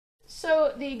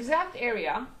So the exact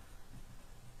area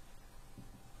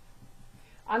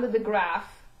under the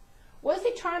graph was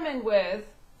determined with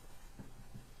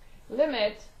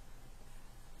limit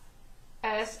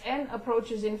as n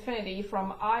approaches infinity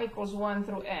from I equals 1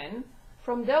 through n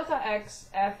from delta x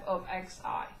f of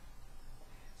xi.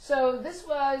 So this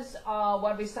was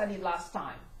what we studied last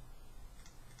time.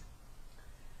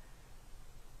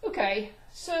 Okay,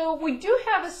 so we do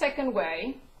have a second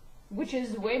way, which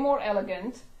is way more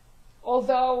elegant,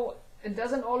 although it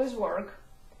doesn't always work,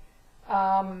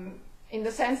 in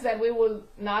the sense that we will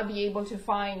not be able to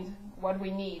find what we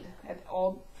need at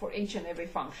all for each and every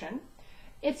function.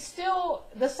 It's still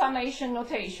the summation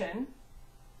notation,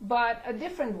 but a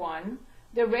different one,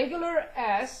 the regular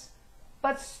S,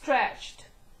 but stretched.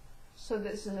 So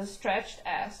this is a stretched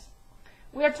S.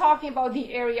 We are talking about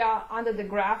the area under the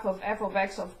graph of f of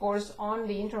x, of course, on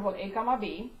the interval a comma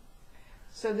b.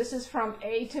 So this is from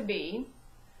a to b,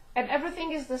 and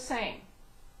everything is the same.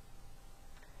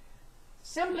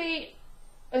 Simply,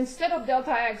 instead of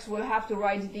delta x, we'll have to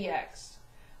write dx.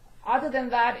 Other than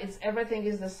that, everything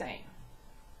is the same.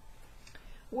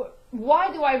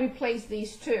 Why do I replace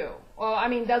these two? Well, I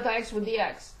mean delta x with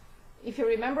dx. If you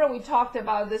remember, we talked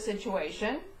about this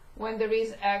situation when there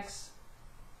is x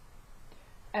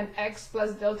and x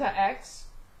plus delta x,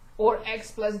 or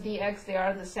x plus dx, they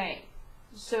are the same.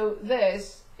 So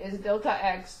this is delta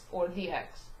x or dx.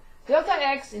 Delta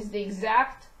x is the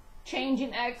exact change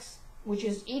in x, which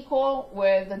is equal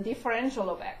with the differential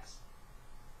of x.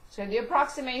 So the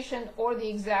approximation or the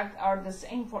exact are the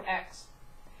same for x.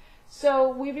 So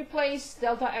we replace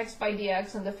delta x by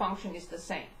dx and the function is the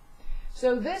same.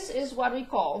 So this is what we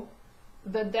call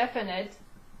the definite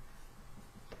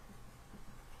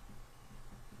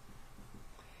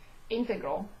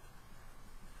integral,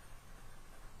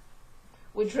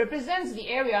 which represents the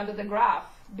area under the graph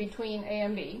between a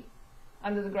and b,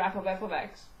 under the graph of f of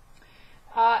x.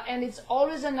 And it's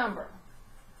always a number.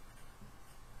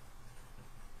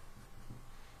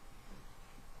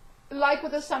 Like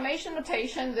with the summation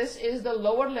notation, this is the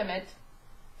lower limit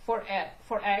for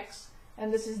x,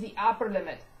 and this is the upper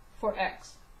limit for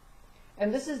x.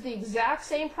 And this is the exact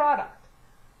same product,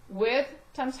 width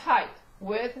times height,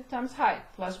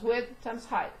 plus width times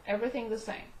height, everything the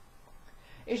same.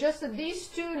 It's just that these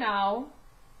two now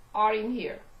are in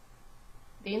here,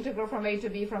 the integral from a to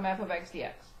b from f of x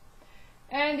dx.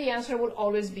 And the answer will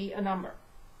always be a number.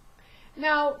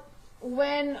 Now,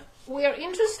 when we are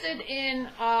interested in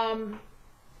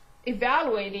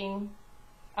evaluating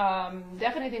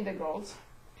definite integrals,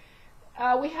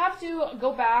 we have to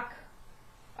go back,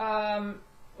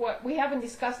 we haven't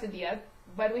discussed it yet,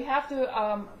 but we have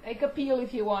to make appeal,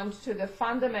 if you want, to the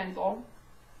fundamental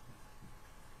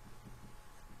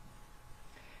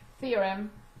theorem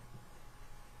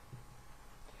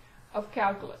of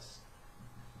calculus.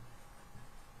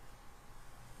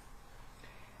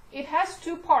 It has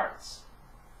two parts.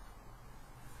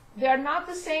 They are not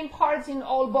the same parts in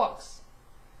all books.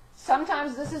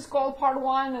 Sometimes this is called part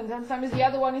 1, and then sometimes the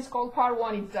other one is called part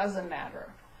 1. It doesn't matter.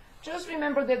 Just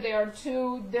remember that they are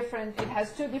two different, it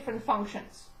has two different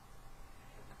functions.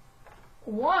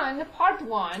 Part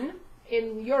 1,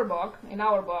 in your book, in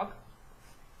our book,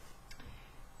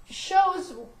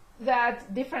 shows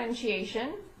that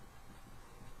differentiation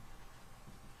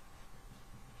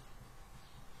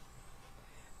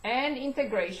and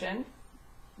integration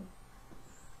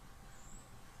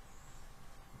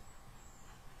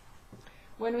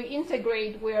when we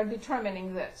integrate, we are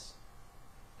determining this.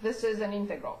 This is an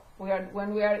integral.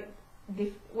 When we are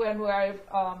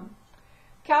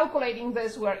calculating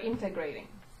this, we are integrating.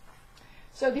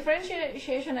 So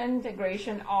differentiation and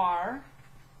integration are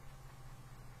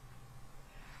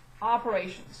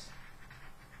operations.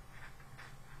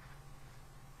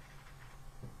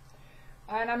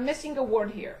 And I'm missing a word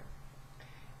here.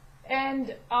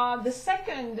 And the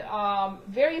second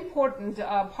very important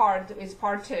part is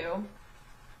part 2,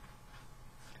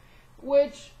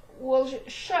 which will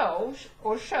shows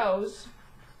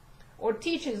or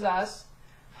teaches us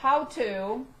how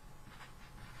to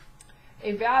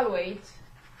evaluate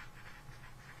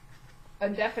a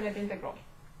definite integral.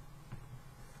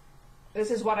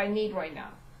 This is what I need right now.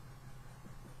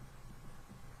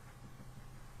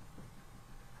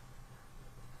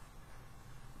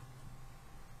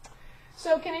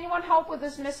 So can anyone help with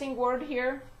this missing word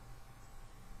here?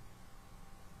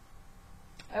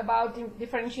 About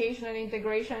differentiation and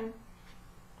integration?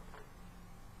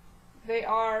 They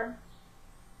are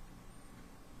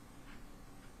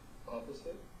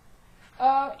opposite?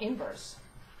 Inverse.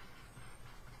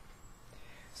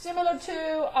 Similar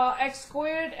to x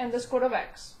squared and the square root of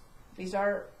x. These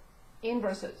are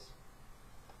inverses.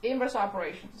 inverse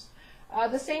operations.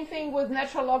 The same thing with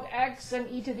natural log x and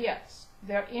e to the x.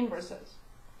 They're inverses.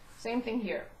 Same thing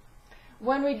here.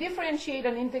 When we differentiate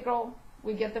an integral,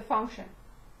 we get the function.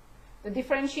 The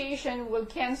differentiation will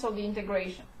cancel the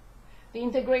integration. The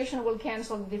integration will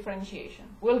cancel the differentiation.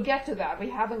 We'll get to that. We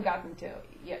haven't gotten to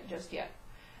it just yet.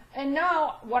 And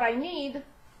now what I need,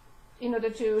 in order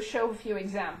to show a few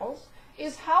examples,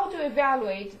 is how to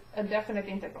evaluate a definite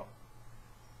integral.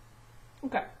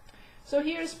 Okay, so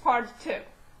here's part 2.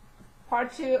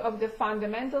 Part 2 of the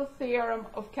Fundamental Theorem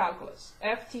of Calculus,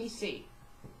 FTC.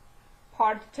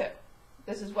 Part 2.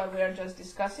 This is what we are just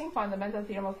discussing, Fundamental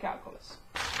Theorem of Calculus.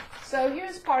 So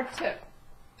here's part 2.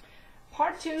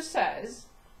 Part 2 says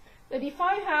that if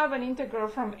I have an integral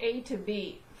from a to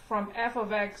b from f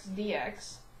of x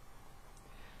dx,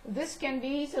 this can be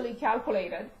easily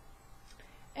calculated.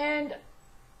 And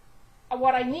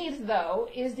what I need, though,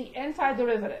 is the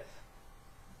antiderivative.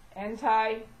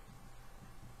 Antiderivative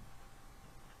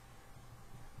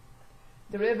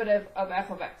of f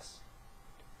of x.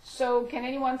 So can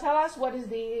anyone tell us what is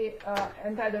the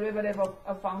antiderivative of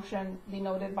a function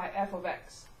denoted by f of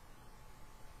x?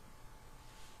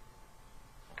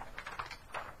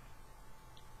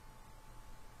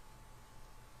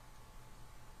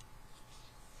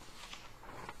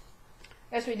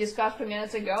 As we discussed 2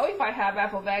 minutes ago, if I have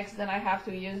f of x, then I have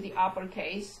to use the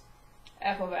uppercase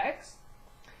f of x.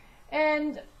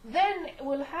 And then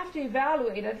we'll have to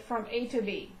evaluate it from a to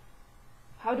b.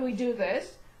 How do we do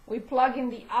this? We plug in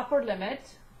the upper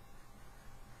limit,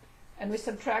 and we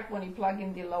subtract when we plug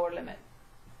in the lower limit.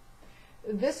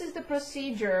 This is the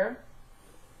procedure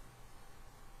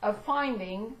of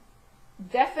finding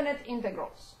definite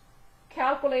integrals,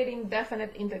 calculating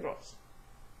definite integrals.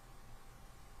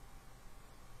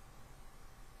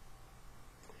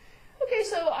 Okay,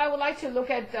 so I would like to look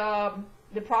at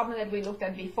the problem that we looked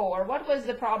at before. What was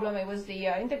the problem? It was the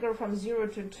integral from 0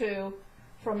 to 2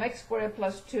 from x squared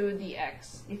plus 2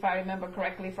 dx, if I remember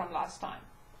correctly from last time.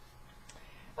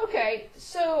 Okay,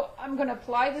 so I'm going to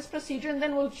apply this procedure, and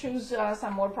then we'll choose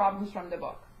some more problems from the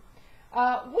book.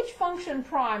 Which function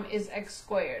prime is x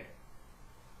squared?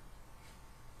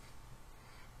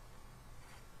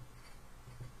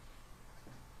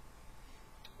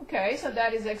 Okay, so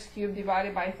that is x cubed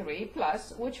divided by 3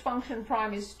 plus which function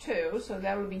prime is 2, so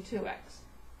that will be 2x.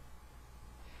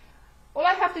 All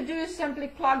I have to do is simply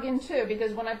plug in 2,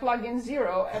 because when I plug in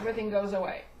 0, everything goes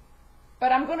away.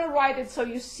 But I'm going to write it so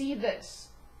you see this.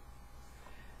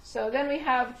 So then we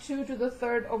have 2 to the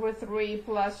third over 3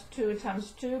 plus 2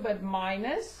 times 2, but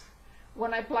minus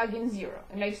when I plug in 0.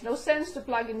 It makes no sense to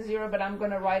plug in 0, but I'm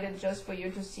going to write it just for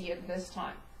you to see it this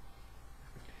time.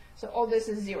 So all this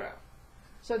is 0.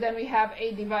 So then we have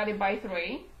 8 divided by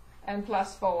 3 and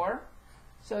plus 4.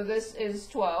 So this is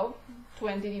 12,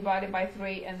 20 divided by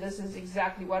 3, and this is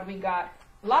exactly what we got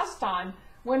last time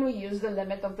when we used the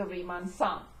limit of the Riemann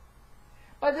sum.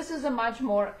 But this is a much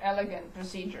more elegant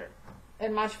procedure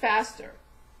and much faster.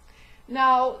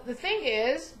 Now, the thing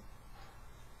is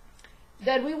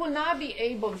that we will not be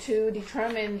able to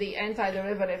determine the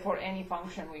antiderivative for any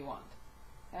function we want.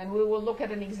 And we will look at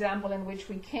an example in which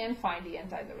we can find the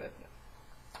antiderivative.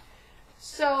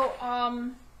 So,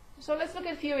 so let's look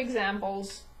at a few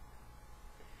examples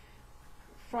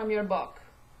from your book.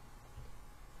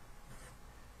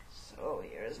 So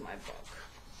here's my book.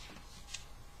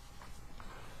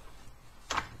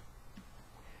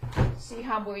 See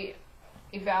how we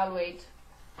evaluate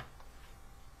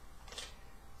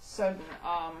certain,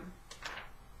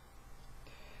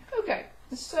 okay,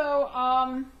 so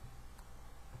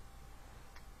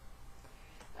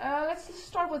let's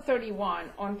start with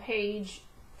 31 on page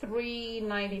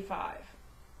 395.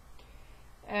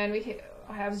 And we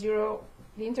have the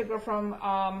integral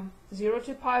from 0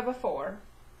 to pi over 4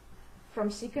 from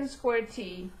secant squared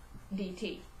t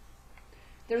dt.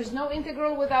 There is no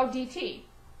integral without dt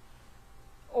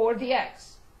or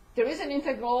dx. There is an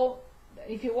integral,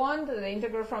 if you want, the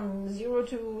integral from 0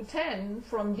 to 10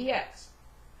 from dx,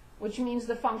 which means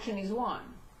the function is 1.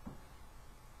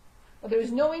 But there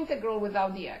is no integral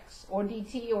without dx, or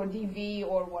dt, or dv,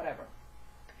 or whatever.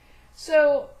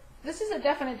 So this is a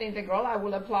definite integral. I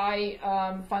will apply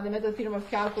Fundamental Theorem of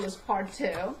Calculus Part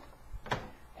 2,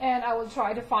 and I will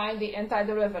try to find the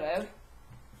antiderivative,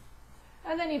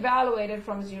 and then evaluate it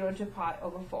from 0 to pi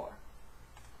over 4.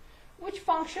 Which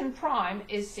function prime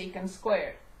is secant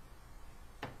squared?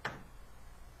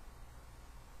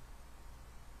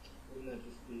 Wouldn't that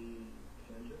just be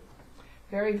tangent?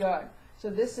 Very good. So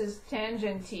this is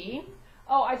tangent t.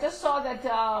 Oh, I just saw that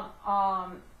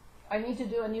I need to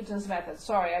do a Newton's method.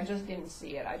 Sorry, I just didn't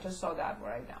see it. I just saw that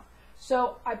right now.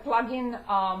 So I plug in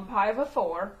pi over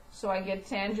 4, so I get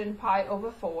tangent pi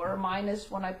over 4 minus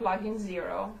when I plug in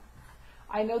 0.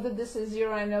 I know that this is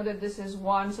 0, I know that this is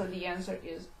 1, so the answer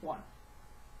is 1.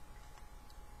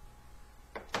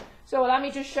 So allow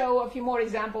me to show a few more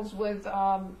examples with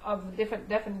of different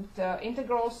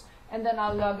integrals, and then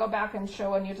I'll go back and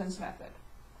show a Newton's method.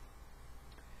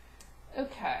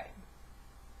 Okay.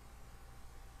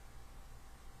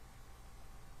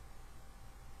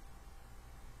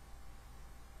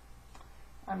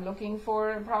 I'm looking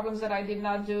for problems that I did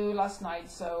not do last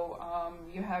night, so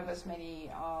you have as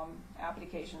many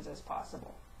applications as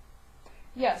possible.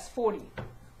 Yes, 40.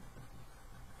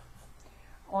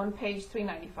 On page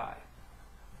 395.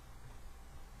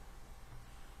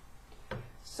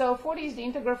 So 40 is the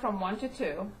integral from 1 to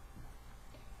 2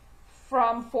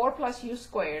 from 4 plus u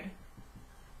squared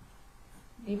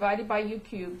divided by u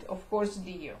cubed, of course,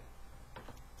 du.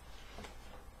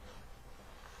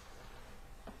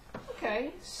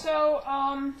 Okay, so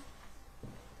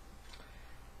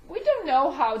we don't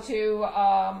know how to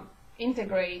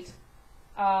integrate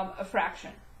a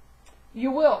fraction.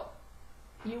 You will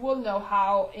know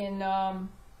how in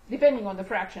depending on the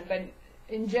fraction, but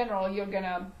in general you're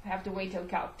gonna have to wait till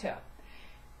Calc 2.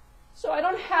 So I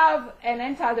don't have an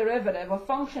antiderivative, a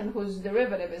function whose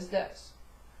derivative is this,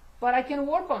 but I can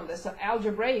work on this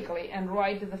algebraically and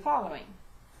write the following: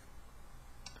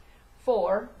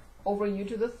 4 over u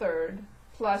to the third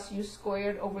plus u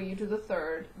squared over u to the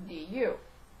third du.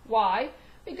 Why?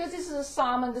 Because this is a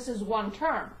sum and this is one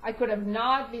term. I could have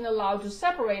not been allowed to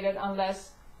separate it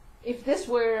unless if this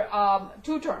were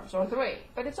 2 terms or 3,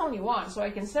 but it's only 1, so I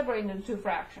can separate into 2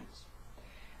 fractions.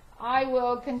 I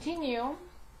will continue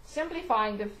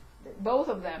simplifying both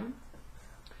of them.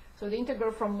 So the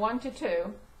integral from 1 to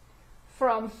 2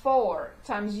 from 4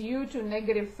 times u to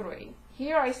negative 3.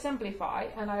 Here I simplify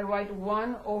and I write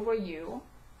 1 over u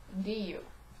du.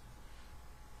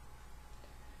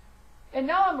 And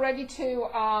now I'm ready to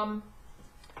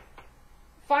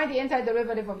find the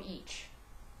antiderivative of each.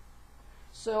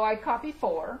 So I copy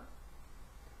 4.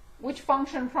 Which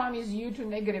function prime is u to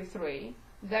negative 3?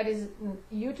 That is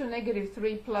u to negative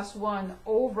 3 plus 1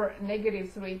 over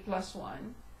negative 3 plus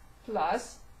 1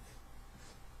 plus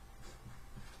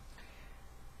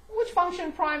which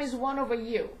function prime is 1 over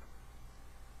u?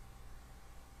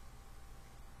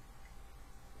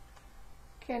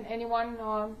 Can anyone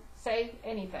say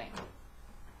anything?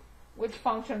 Which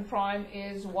function prime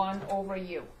is 1 over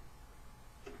u?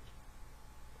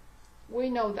 We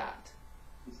know that.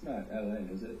 It's not ln,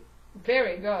 is it?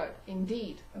 Very good,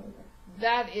 indeed. Oh, okay.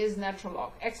 That is natural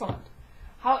log. Excellent.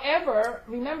 However,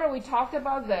 remember we talked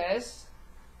about this.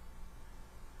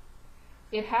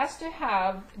 It has to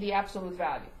have the absolute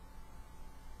value.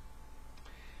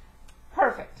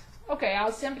 Perfect. Okay,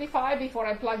 I'll simplify before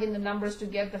I plug in the numbers to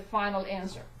get the final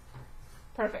answer.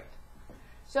 Perfect.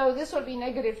 So this will be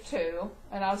negative 2,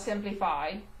 and I'll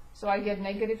simplify. So I get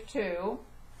negative 2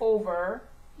 over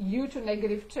u to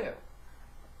negative 2.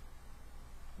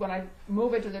 When I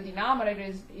move it to the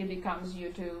denominator, it becomes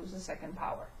u to the second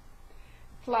power.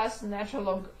 Plus natural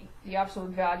log, the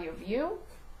absolute value of u,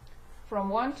 from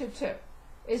 1 to 2.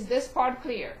 Is this part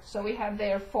clear? So we have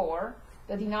there 4.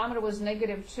 The denominator was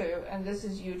negative 2, and this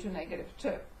is u to negative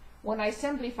 2. When I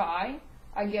simplify,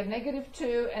 I get negative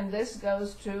 2, and this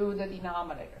goes to the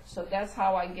denominator. So that's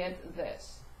how I get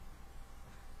this.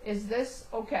 Is this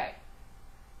okay?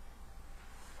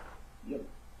 Yep.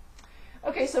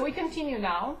 Okay, so we continue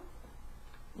now.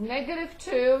 Negative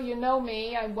 2, you know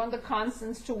me, I want the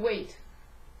constants to weight.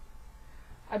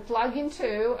 I plug in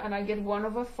 2, and I get 1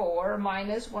 over 4,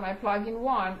 minus when I plug in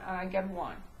 1, and I get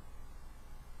 1.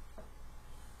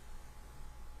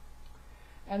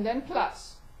 And then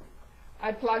plus.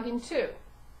 I plug in 2.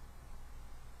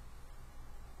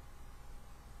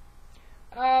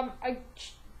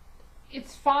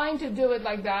 It's fine to do it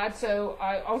like that, so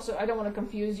I don't want to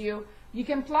confuse you. You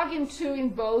can plug in 2 in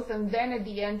both and then at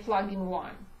the end plug in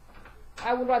 1.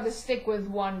 I would rather stick with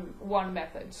one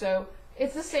method. So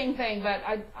it's the same thing, but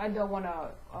I don't want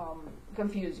to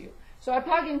confuse you. So I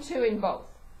plug in 2 in both.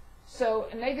 So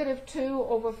negative 2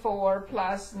 over 4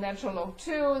 plus natural log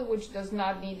 2, which does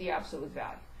not need the absolute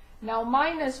value. Now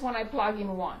minus when I plug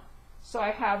in 1. So I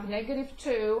have negative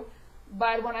 2,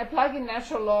 but when I plug in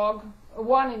natural log,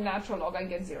 1 in natural log, I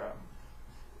get 0.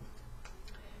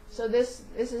 So this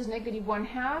is negative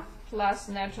 1/2 plus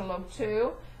natural log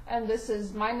 2, and this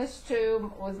is minus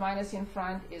 2 with minus in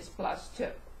front is plus 2.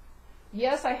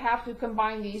 Yes, I have to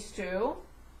combine these two.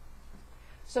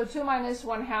 So 2 minus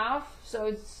 1/2, so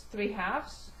it's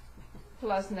 3/2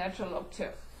 plus natural log 2.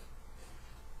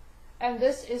 And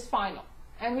this is final.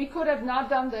 And we could have not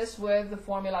done this with the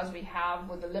formulas we have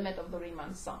with the limit of the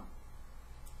Riemann sum.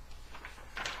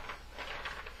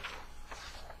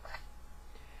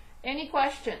 Any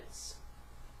questions?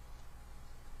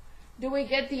 Do we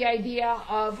get the idea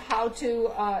of how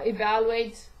to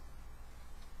evaluate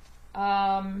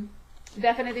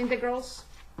definite integrals?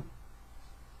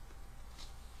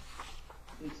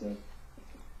 I think so.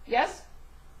 Yes?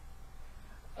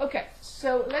 Okay,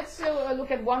 so let's look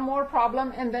at one more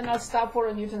problem and then I'll stop for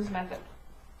a Newton's method.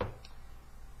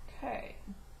 Okay.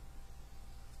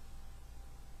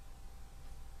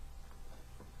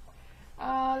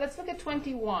 Let's look at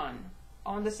 21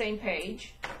 on the same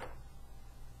page.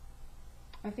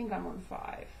 I think I'm on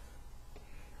 5.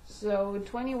 So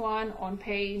 21 on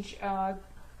page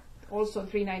also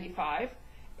 395.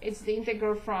 It's the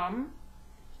integral from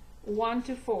 1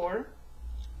 to 4.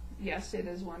 Yes, it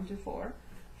is 1 to 4.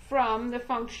 From the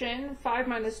function 5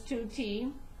 minus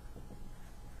 2t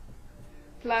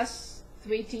plus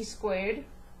 3t squared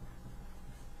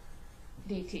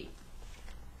dt.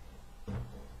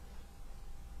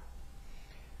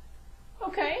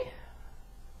 Okay,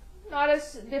 not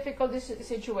as difficult this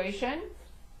situation.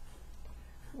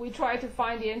 We try to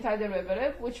find the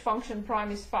antiderivative, which function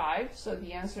prime is 5, so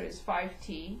the answer is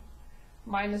 5t,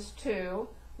 minus 2,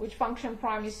 which function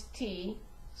prime is t,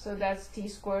 so that's t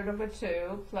squared over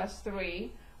 2, plus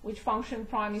 3, which function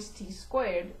prime is t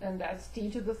squared, and that's t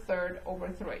to the third over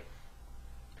 3.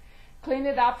 Clean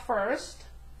it up first,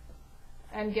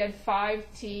 and get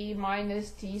 5t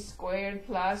minus t squared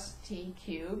plus t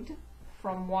cubed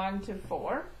from 1 to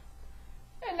 4.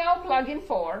 And now plug in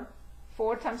 4.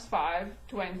 4 times 5,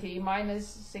 20, minus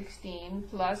 16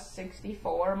 plus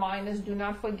 64, minus, do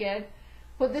not forget,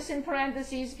 put this in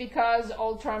parentheses because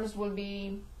all terms will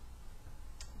be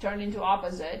turned into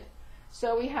opposite.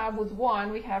 So we have with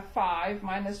 1, we have 5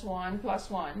 minus 1 plus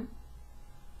 1.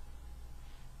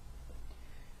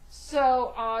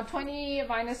 So 20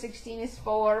 minus 16 is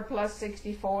 4, plus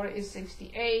 64 is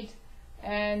 68,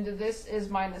 and this is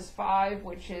minus 5,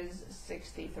 which is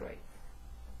 63.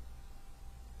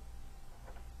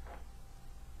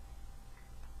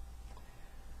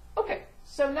 Okay,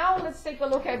 so now let's take a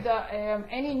look at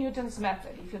any Newton's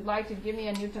method. If you'd like to give me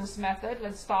a Newton's method,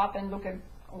 let's stop and look at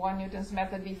one Newton's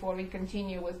method before we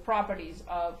continue with properties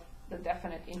of the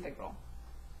definite integral.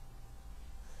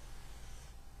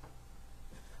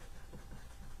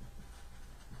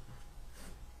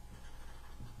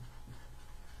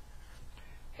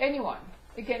 Anyone.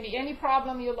 It can be any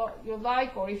problem you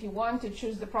like, or if you want to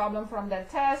choose the problem from that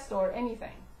test or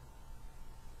anything.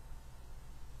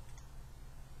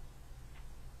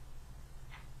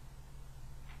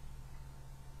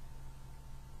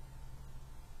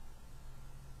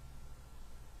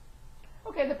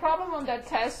 Okay, the problem on that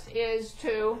test is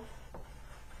 2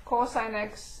 cosine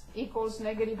x equals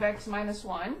negative x minus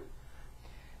 1.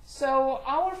 So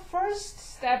our first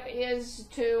step is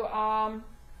to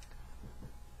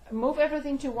move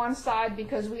everything to one side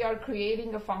because we are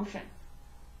creating a function.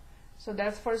 So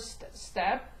that's first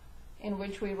step, in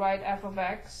which we write f of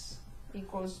x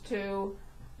equals 2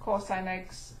 cosine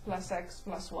x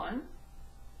plus 1.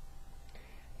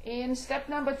 In step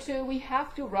number 2, we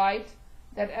have to write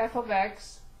that f of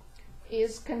x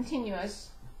is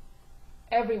continuous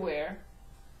everywhere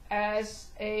as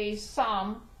a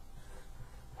sum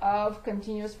of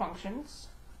continuous functions.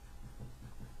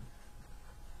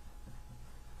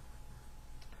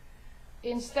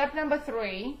 In step number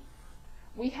 3,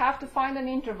 we have to find an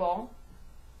interval,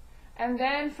 and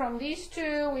then from these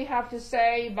two we have to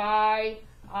say by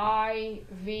I,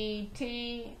 V,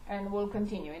 T, and we'll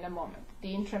continue in a moment,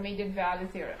 the intermediate value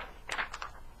theorem.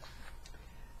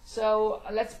 So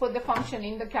let's put the function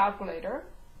in the calculator.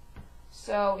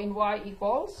 So in y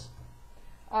equals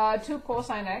 2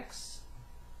 cosine x,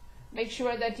 make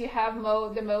sure that you have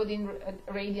the mode in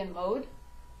radian mode,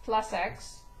 plus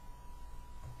x,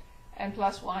 and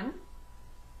plus 1.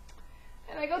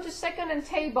 And I go to second and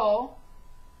table,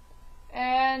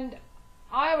 and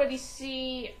I already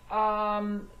see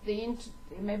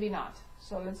maybe not.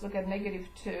 So let's look at negative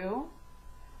 2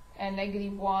 and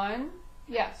negative 1.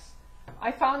 Yes,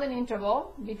 I found an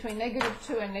interval between negative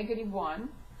 2 and negative 1.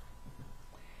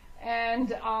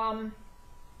 And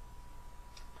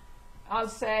I'll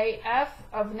say f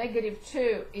of negative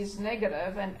 2 is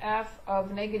negative and f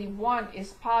of negative 1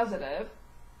 is positive.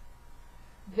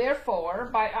 Therefore,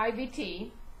 by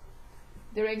IVT,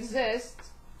 there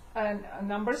exists a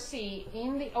number c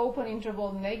in the open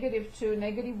interval negative 2,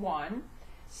 negative 1,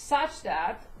 such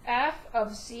that f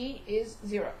of c is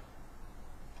 0.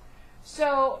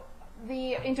 So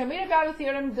the intermediate value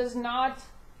theorem does not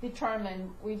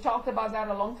determine, we talked about that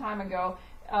a long time ago,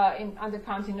 under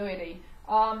continuity.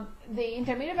 The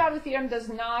intermediate value theorem does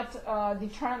not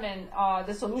determine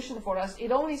the solution for us.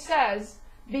 It only says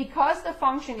because the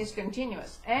function is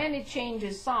continuous and it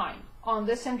changes sign on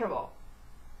this interval,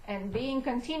 and being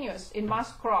continuous, it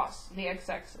must cross the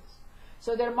x-axis.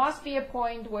 So there must be a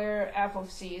point where f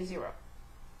of c is 0.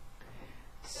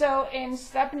 So in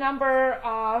step number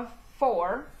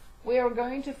 4, we are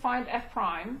going to find f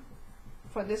prime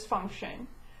for this function,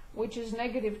 which is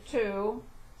 -2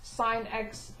 sine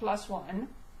x plus 1.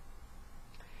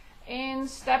 In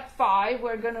step 5,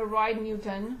 we're going to write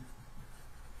Newton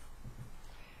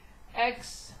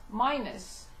x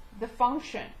minus the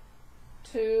function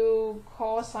to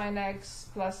cosine x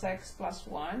plus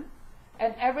 1,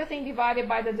 and everything divided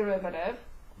by the derivative,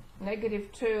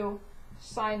 -2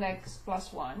 sine x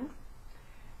plus 1.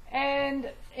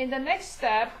 And in the next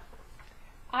step,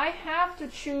 I have to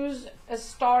choose a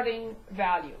starting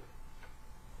value.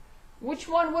 Which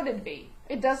one would it be?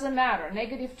 It doesn't matter,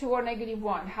 -2 or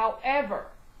 -1. However,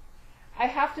 I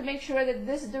have to make sure that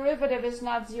this derivative is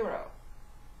not 0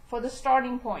 for the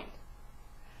starting point.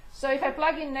 So if I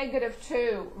plug in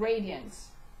 -2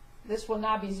 radians, this will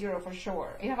not be 0 for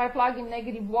sure. If I plug in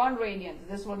 -1 radians,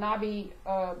 this will not be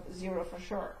 0 for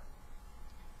sure.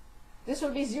 This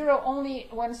will be 0 only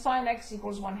when sine x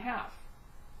equals 1/2.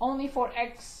 Only for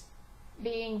x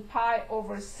being pi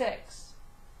over 6.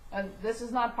 And this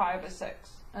is not pi over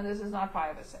 6. And this is not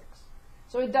pi over 6.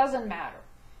 So it doesn't matter.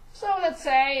 So let's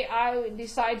say I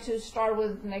decide to start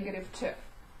with -2.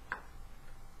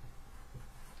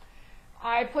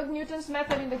 I put Newton's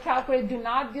method in the calculator. Do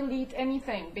not delete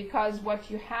anything because what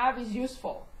you have is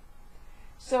useful.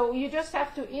 So you just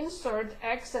have to insert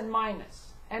x and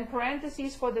minus, and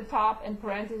parentheses for the top and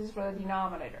parentheses for the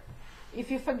denominator.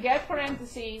 If you forget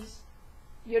parentheses,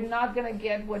 you're not going to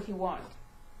get what you want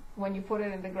when you put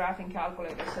it in the graphing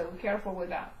calculator, so careful with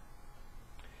that.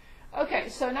 Okay,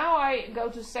 so now I go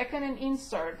to second and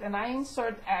insert, and I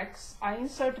insert x, I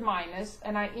insert minus,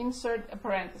 and I insert a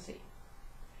parenthesis.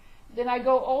 Then I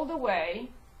go all the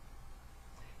way,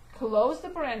 close the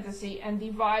parenthesis, and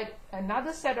divide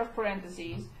another set of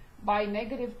parentheses by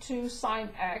 -2 sine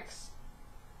x,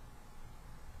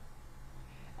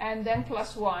 and then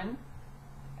plus 1,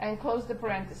 and close the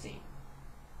parenthesis.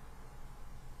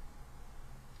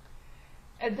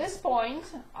 At this point,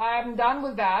 I'm done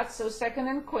with that, so second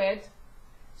and quit.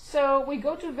 So we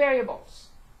go to variables,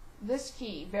 this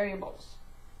key, variables.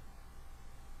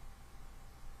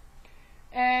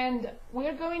 And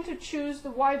we're going to choose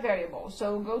the y variable.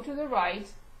 So go to the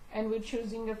right, and we're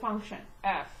choosing the function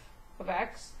f of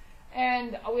x.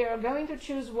 And we are going to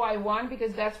choose y1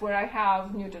 because that's where I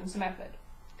have Newton's method.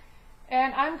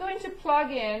 And I'm going to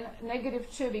plug in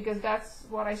 -2 because that's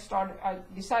what I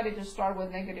decided to start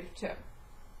with -2.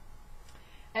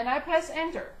 And I press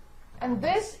enter. And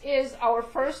this is our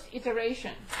first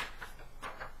iteration.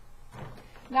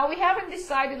 Now we haven't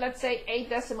decided, let's say, 8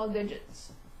 decimal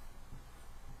digits.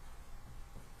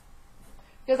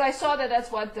 Because I saw that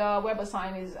that's what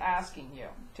WebAssign is asking you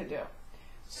to do.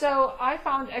 So I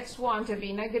found x1 to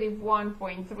be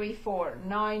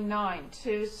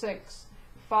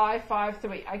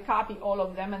 -1.349926.553. I copy all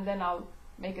of them and then I'll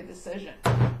make a decision.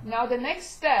 Now the next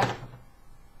step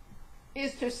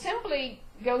is to simply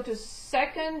go to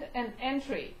second and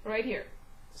entry right here.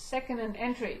 Second and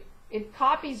entry. It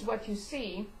copies what you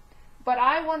see, but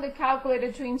I want the calculator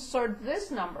to insert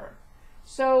this number.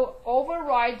 So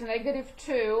overwrite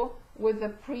 -2 with the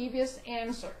previous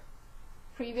answer.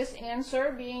 Previous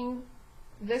answer being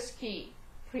this key,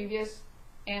 previous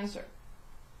answer.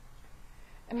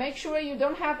 And make sure you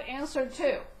don't have answer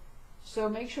 2. So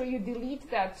make sure you delete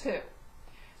that 2.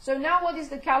 So now what is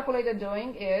the calculator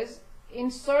doing is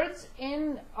inserts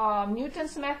in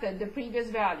Newton's method the previous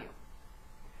value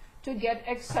to get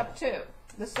x sub 2,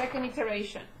 the second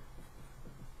iteration.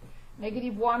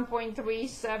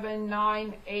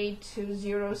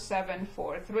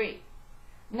 -1.379820743.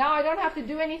 Now I don't have to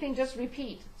do anything, just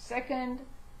repeat. Second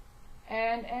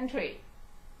and entry.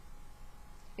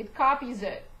 It copies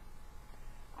it.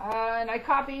 And I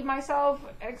copied myself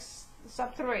x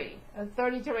sub 3, a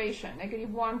third iteration,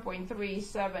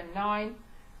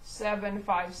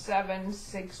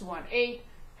 -1.379757618.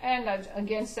 And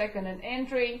again, second and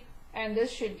entry. And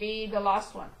this should be the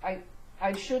last one.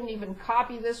 I shouldn't even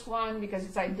copy this one because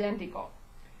it's identical.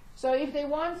 So if they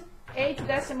want 8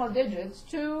 decimal digits,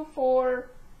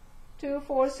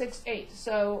 2468.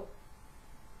 So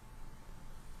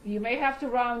you may have to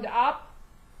round up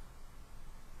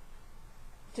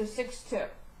to 62.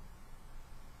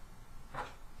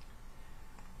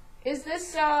 Is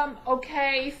this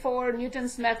okay for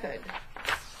Newton's method?